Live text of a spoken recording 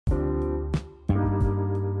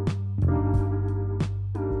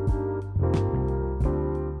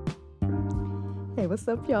what's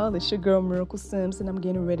up, y'all? It's your girl, Miracle Sims, and I'm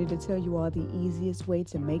getting ready to tell you all the easiest way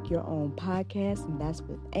to make your own podcast, and that's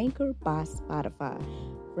with Anchor by Spotify.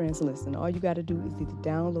 Friends, listen, all you got to do is either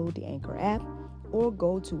download the Anchor app or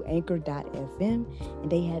go to anchor.fm, and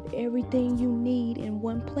they have everything you need in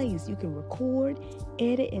one place. You can record,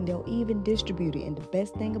 edit, and they'll even distribute it. And the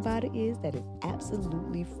best thing about it is that it's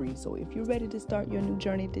absolutely free. So if you're ready to start your new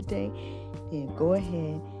journey today, then go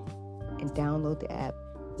ahead and download the app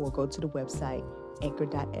or go to the website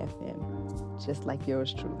anchor.fm, just like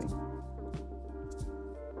yours truly.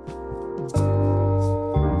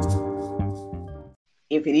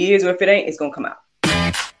 If it is or if it ain't, it's gonna come out.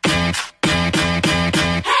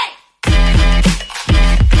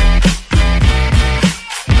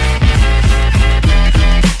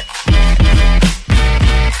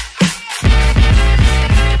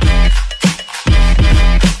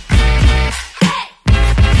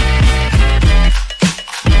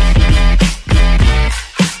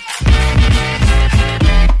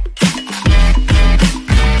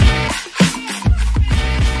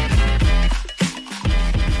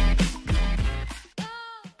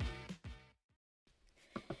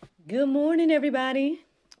 Good morning, everybody.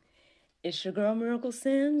 It's your girl, Miracle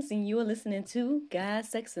Sims, and you are listening to God,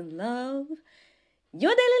 Sex, and Love,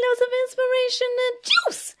 your daily dose of inspiration and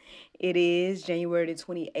juice. It is January the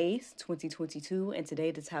 28th, 2022, and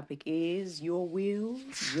today the topic is Your Will,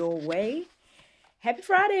 Your Way. Happy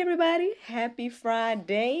Friday, everybody. Happy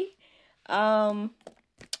Friday. As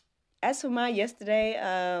for my yesterday,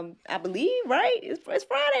 I believe, right? It's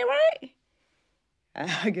Friday, right?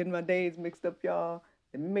 I'm getting my days mixed up, y'all.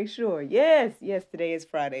 Let me make sure. Yes, today is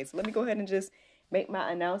Friday. So let me go ahead and just make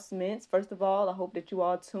my announcements. First of all, I hope that you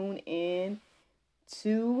all tune in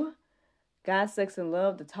to God, Sex, and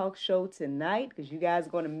Love, the talk show tonight, because you guys are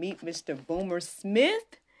going to meet Mr. Boomer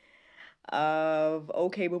Smith of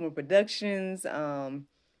OK Boomer Productions.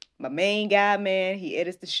 My main guy, man, he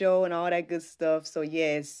edits the show and all that good stuff. So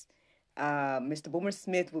yes, Mr. Boomer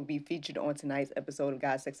Smith will be featured on tonight's episode of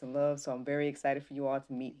God, Sex, and Love. So I'm very excited for you all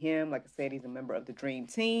to meet him. Like I said, he's a member of the Dream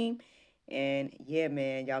Team. And yeah,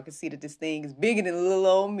 man, y'all can see that this thing is bigger than little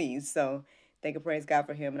old me. So thank and praise God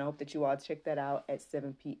for him. And I hope that you all check that out at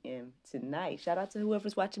 7 p.m. tonight. Shout out to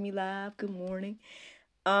whoever's watching me live. Good morning.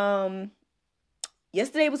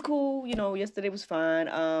 Yesterday was cool. Yesterday was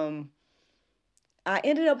fun. I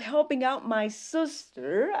ended up helping out my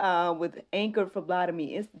sister with Anchor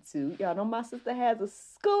Phlebotomy Institute. Y'all know my sister has a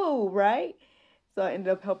school, right? So I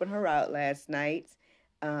ended up helping her out last night,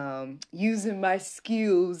 using my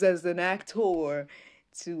skills as an actor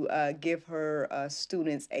to give her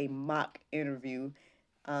students a mock interview.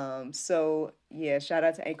 So, yeah, shout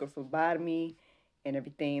out to Anchor Phlebotomy and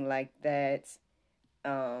everything like that.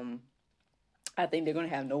 I think they're going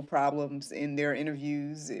to have no problems in their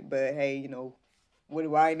interviews, but hey, what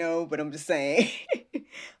do I know? But I'm just saying.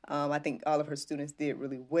 I think all of her students did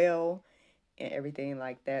really well and everything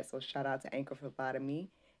like that. So shout out to Anchor Phlebotomy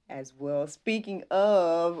as well. Speaking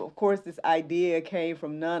of course, this idea came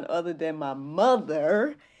from none other than my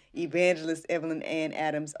mother, Evangelist Evelyn Ann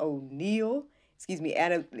Adams O'Neill.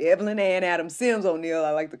 Evelyn Ann Adams Sims O'Neill.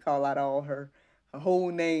 I like to call out all her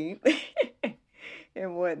whole name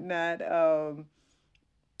and whatnot.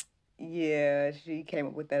 Yeah, she came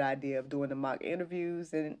up with that idea of doing the mock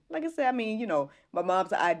interviews. And like I said, my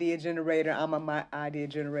mom's an idea generator. I'm a idea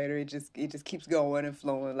generator. It just keeps going and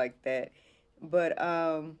flowing like that. But,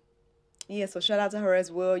 yeah, so shout out to her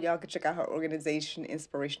as well. Y'all can check out her organization,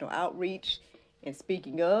 Inspirational Outreach. And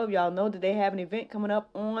speaking of, y'all know that they have an event coming up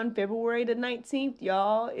on February the 19th,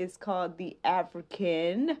 y'all. It's called the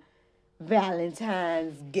African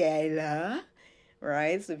Valentine's Gala.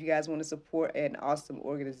 Right, so if you guys want to support an awesome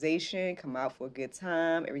organization, come out for a good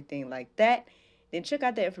time, everything like that, then check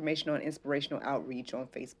out the information on Inspirational Outreach on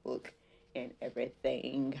Facebook and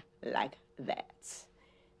everything like that.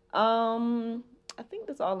 I think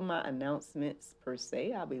that's all of my announcements per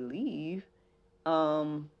se, I believe.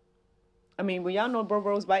 Well, y'all know Bro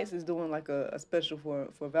Bros Bites is doing like a special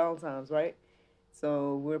for Valentine's, right?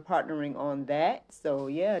 So we're partnering on that. So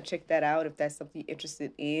yeah, check that out if that's something you're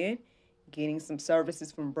interested in. Getting some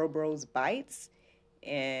services from Bro Bros Bites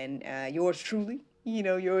and yours truly,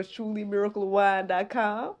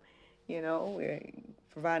 miraclewine.com. We're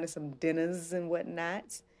providing some dinners and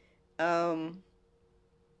whatnot.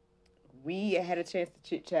 We had a chance to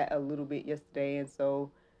chit chat a little bit yesterday, and so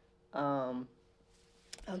again,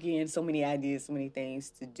 so many ideas, so many things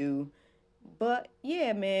to do. But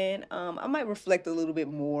yeah, man, I might reflect a little bit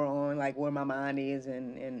more on like where my mind is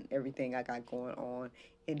and everything I got going on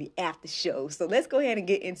in the after show. So let's go ahead and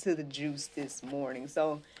get into the juice this morning.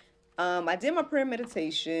 So I did my prayer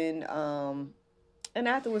meditation And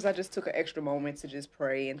afterwards, I just took an extra moment to just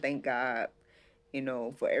pray and thank God,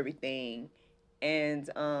 for everything. And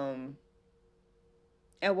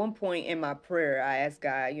at one point in my prayer, I asked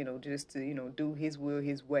God, just to, do His will,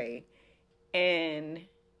 His way. And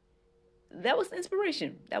that was the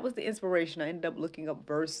inspiration. That was the inspiration. I ended up looking up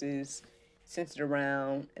verses centered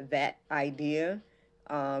around that idea.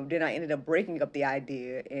 Then I ended up breaking up the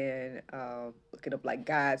idea and looking up like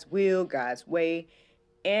God's will, God's way.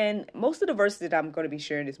 And most of the verses that I'm going to be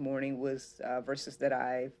sharing this morning was verses that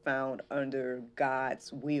I found under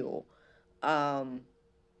God's will.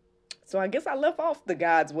 So I guess I left off the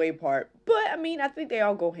God's way part, but I mean, I think they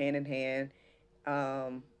all go hand in hand.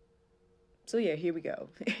 So yeah, here we go.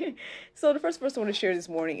 So the first verse I want to share this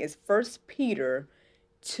morning is 1 Peter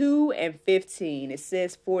 2:15. It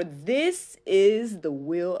says, "For this is the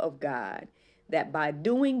will of God, that by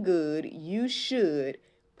doing good you should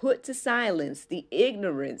put to silence the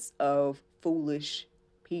ignorance of foolish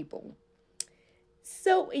people."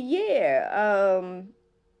 So yeah,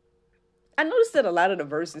 I noticed that a lot of the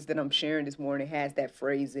verses that I'm sharing this morning has that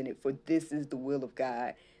phrase in it, "for this is the will of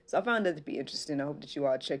God." So I found that to be interesting. I hope that you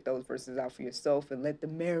all check those verses out for yourself and let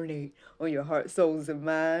them marinate on your heart, souls, and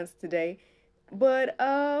minds today. But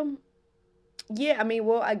yeah, I mean,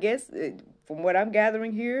 well, I guess from what I'm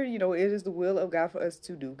gathering here, it is the will of God for us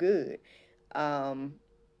to do good. Now,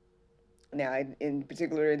 in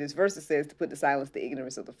particular, in this verse, it says to put to silence the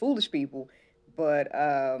ignorance of the foolish people. But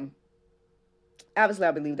obviously,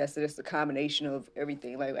 I believe that's just a combination of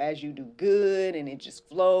everything. Like, as you do good, and it just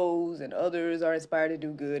flows, and others are inspired to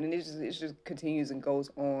do good, and it just continues and goes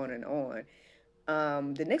on and on.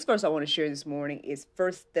 The next verse I want to share this morning is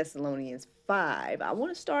 1 Thessalonians 5. I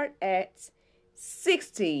want to start at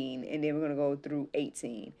 16, and then we're going to go through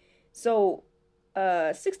 18. So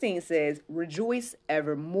 16 says, "Rejoice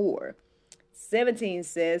evermore." 17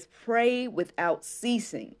 says, "Pray without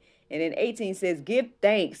ceasing." And then 18 says, "Give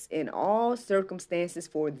thanks in all circumstances,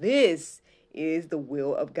 for this is the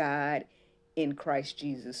will of God in Christ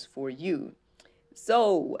Jesus for you."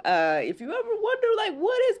 So, if you ever wonder, like,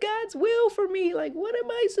 what is God's will for me? Like, what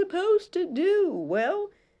am I supposed to do?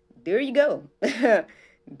 Well, there you go.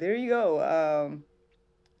 There you go.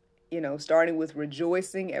 Starting with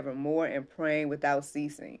rejoicing evermore and praying without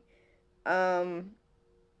ceasing.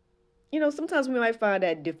 Sometimes we might find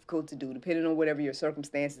that difficult to do, depending on whatever your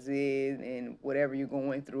circumstances is and whatever you're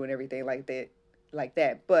going through and everything like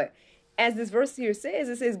that. But as this verse here says,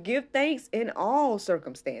 it says, "Give thanks in all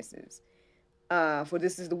circumstances, for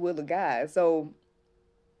this is the will of God." So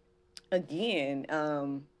again,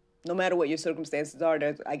 no matter what your circumstances are,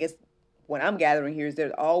 I guess what I'm gathering here is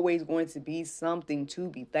there's always going to be something to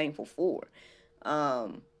be thankful for.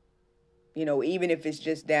 Even if it's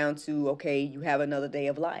just down to, okay, you have another day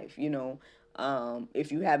of life,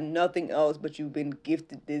 if you have nothing else, but you've been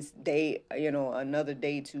gifted this day, another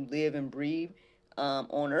day to live and breathe,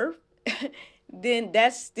 on earth, then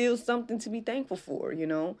that's still something to be thankful for,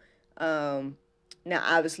 Now,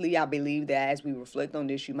 obviously, I believe that as we reflect on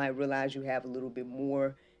this, you might realize you have a little bit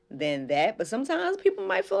more than that, but sometimes people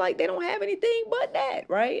might feel like they don't have anything but that,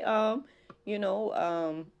 right?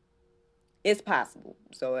 It's possible.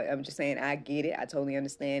 So I'm just saying, I get it. I totally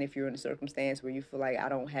understand if you're in a circumstance where you feel like I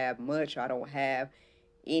don't have much, or I don't have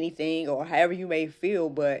anything, or however you may feel.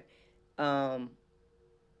 But I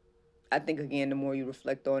think, again, the more you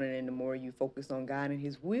reflect on it and the more you focus on God and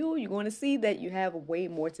His will, you're going to see that you have way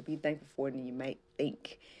more to be thankful for than you might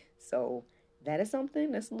think. So that is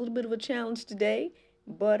something that's a little bit of a challenge today.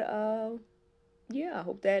 But yeah, I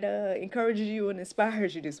hope that encourages you and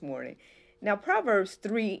inspires you this morning. Now, Proverbs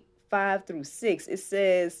 3:5-6, it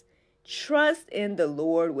says, "Trust in the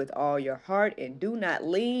Lord with all your heart and do not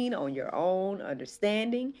lean on your own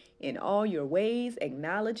understanding. In all your ways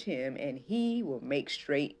acknowledge Him, and He will make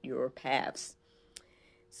straight your paths."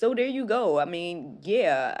 So there you go. I mean,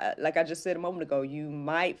 yeah, like I just said a moment ago, you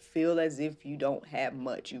might feel as if you don't have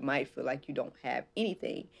much. You might feel like you don't have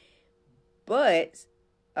anything. But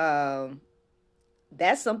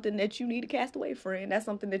that's something that you need to cast away, friend. That's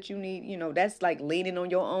something that you need, that's like leaning on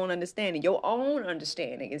your own understanding. Your own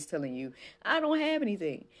understanding is telling you, I don't have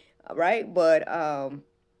anything, right? But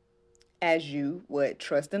as you would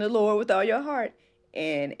trust in the Lord with all your heart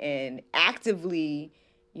and actively,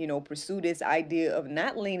 pursue this idea of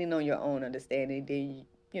not leaning on your own understanding, then,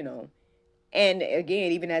 and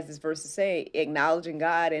again, even as this verse is saying, acknowledging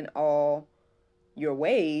God in all your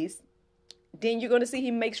ways, then you're going to see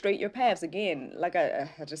Him make straight your paths. Again, like I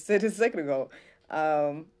just said a second ago,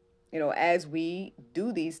 as we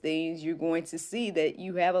do these things, you're going to see that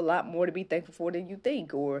you have a lot more to be thankful for than you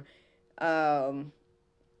think, or, there's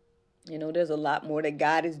a lot more that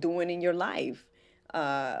God is doing in your life.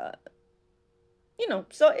 So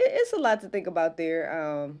it's a lot to think about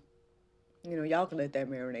there. Y'all can let that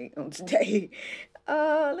marinate on today.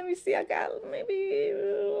 Let me see. I got maybe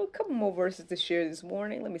a couple more verses to share this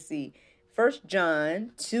morning. Let me see. 1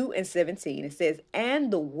 John 2:17. It says,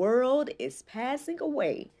 "And the world is passing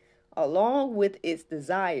away along with its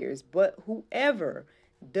desires, but whoever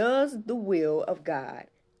does the will of God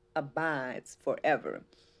abides forever."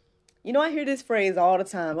 I hear this phrase all the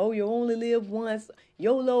time. Oh, you only live once.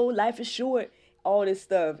 YOLO, life is short. All this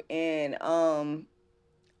stuff. And I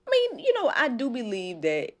do believe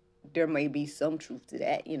that there may be some truth to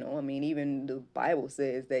that. Even the Bible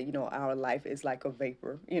says that, our life is like a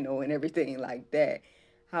vapor, and everything like that.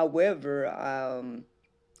 However,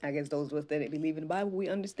 I guess those of us that believe in the Bible, we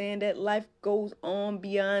understand that life goes on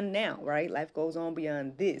beyond now, right? Life goes on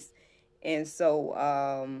beyond this. And so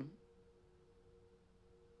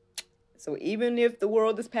even if the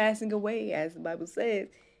world is passing away, as the Bible says,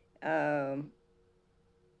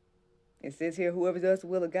 it says here, whoever does the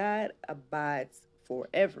will of God abides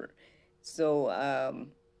forever. So,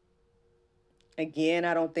 again,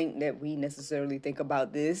 I don't think that we necessarily think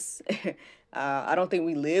about this. I don't think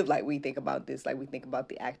we live like we think about this, like we think about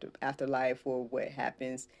the afterlife or what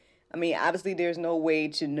happens. Obviously, there's no way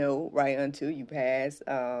to know, right, until you pass.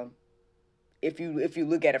 If you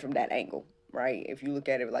look at it from that angle, right? If you look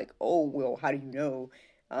at it like, oh, well, how do you know?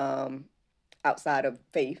 Outside of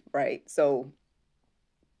faith, right? So,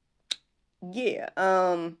 yeah.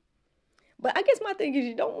 But I guess my thing is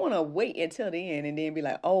you don't want to wait until the end and then be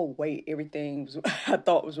like, oh, wait, everything I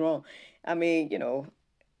thought was wrong.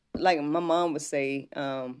 Like my mom would say,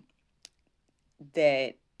 that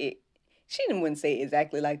she wouldn't say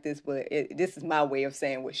exactly like this, but this is my way of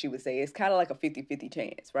saying what she would say. It's kind of like a 50-50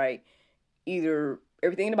 chance, right? Either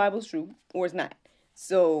everything in the Bible is true or it's not.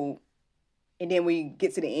 So, and then we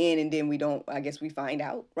get to the end and then I guess we find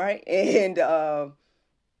out, right? And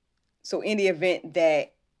so in the event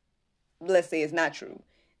that, let's say it's not true,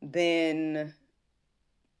 then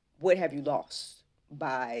what have you lost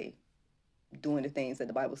by doing the things that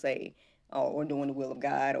the Bible say, or doing the will of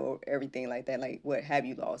God or everything like that? Like, what have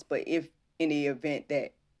you lost? But if in the event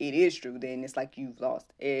that it is true, then it's like you've lost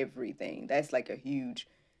everything. That's like a huge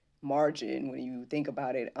margin when you think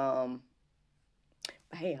about it.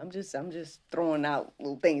 Hey, I'm just throwing out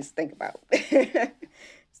little things to think about.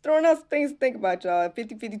 Just throwing out some things to think about, y'all.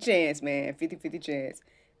 50-50 chance, man. 50-50 chance.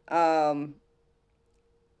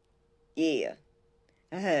 Yeah.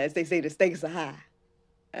 As they say, the stakes are high.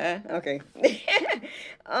 Okay.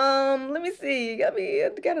 Let me see. I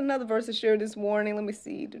got another verse to share this morning. Let me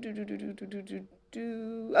see.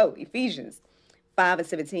 Oh, Ephesians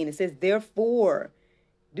 5:17. It says, "Therefore,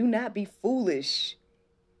 do not be foolish,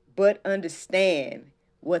 but understand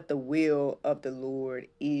what the will of the Lord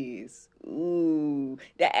is." Ooh,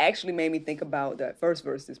 that actually made me think about that first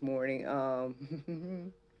verse this morning.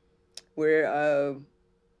 Where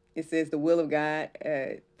it says the will of God,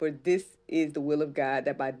 for this is the will of God,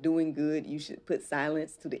 that by doing good you should put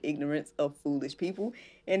silence to the ignorance of foolish people.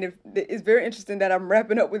 And it's very interesting that I'm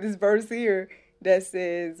wrapping up with this verse here that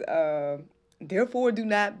says, "Therefore do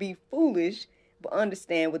not be foolish, but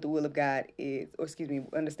understand what the will of God is," or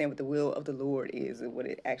understand what the will of the Lord is, or what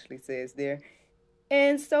it actually says there.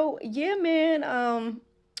 And so, yeah, man,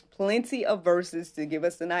 plenty of verses to give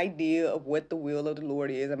us an idea of what the will of the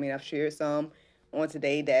Lord is. I've shared some on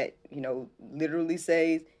today that, literally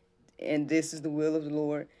says, and this is the will of the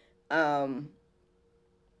Lord. But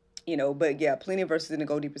yeah, plenty of verses in the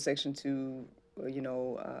Go Deeper section to,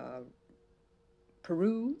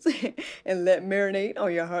 peruse and let marinate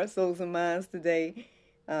on your heart, souls, and minds today.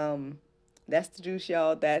 That's the juice,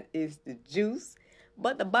 y'all. That is the juice.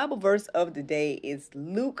 But the Bible verse of the day is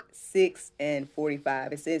Luke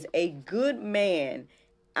 6:45. It says, "A good man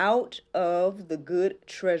out of the good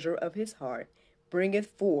treasure of his heart bringeth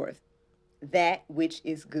forth that which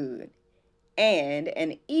is good, and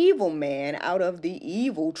an evil man out of the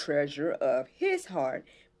evil treasure of his heart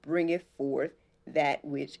bringeth forth that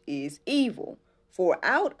which is evil. For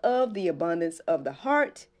out of the abundance of the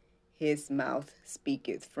heart his mouth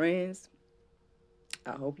speaketh." Friends,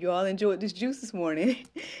 I hope you all enjoyed this juice this morning.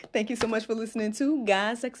 Thank you so much for listening to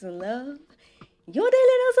God, Sex, and Love, your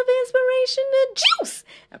daily dose of inspiration, the juice.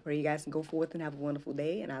 I pray you guys can go forth and have a wonderful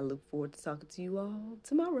day, and I look forward to talking to you all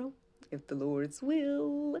tomorrow, if the Lord's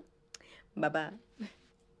will. Bye-bye.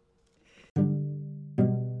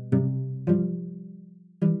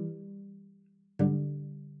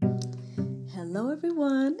 Hello, everyone.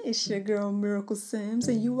 everyone, it's your girl Miracle Sims,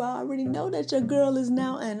 and you already know that your girl is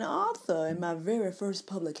now an author, and my very first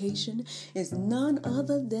publication is none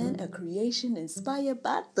other than a creation inspired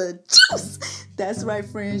by the juice. That's right,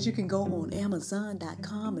 friends, you can go on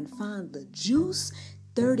Amazon.com and find the Juice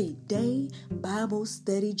 30-day Bible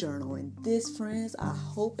study journal. And this, friends, I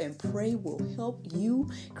hope and pray will help you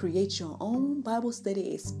create your own Bible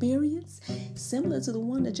study experience similar to the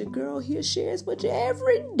one that your girl here shares with you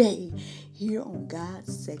every day here on God,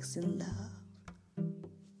 Sex, and Love.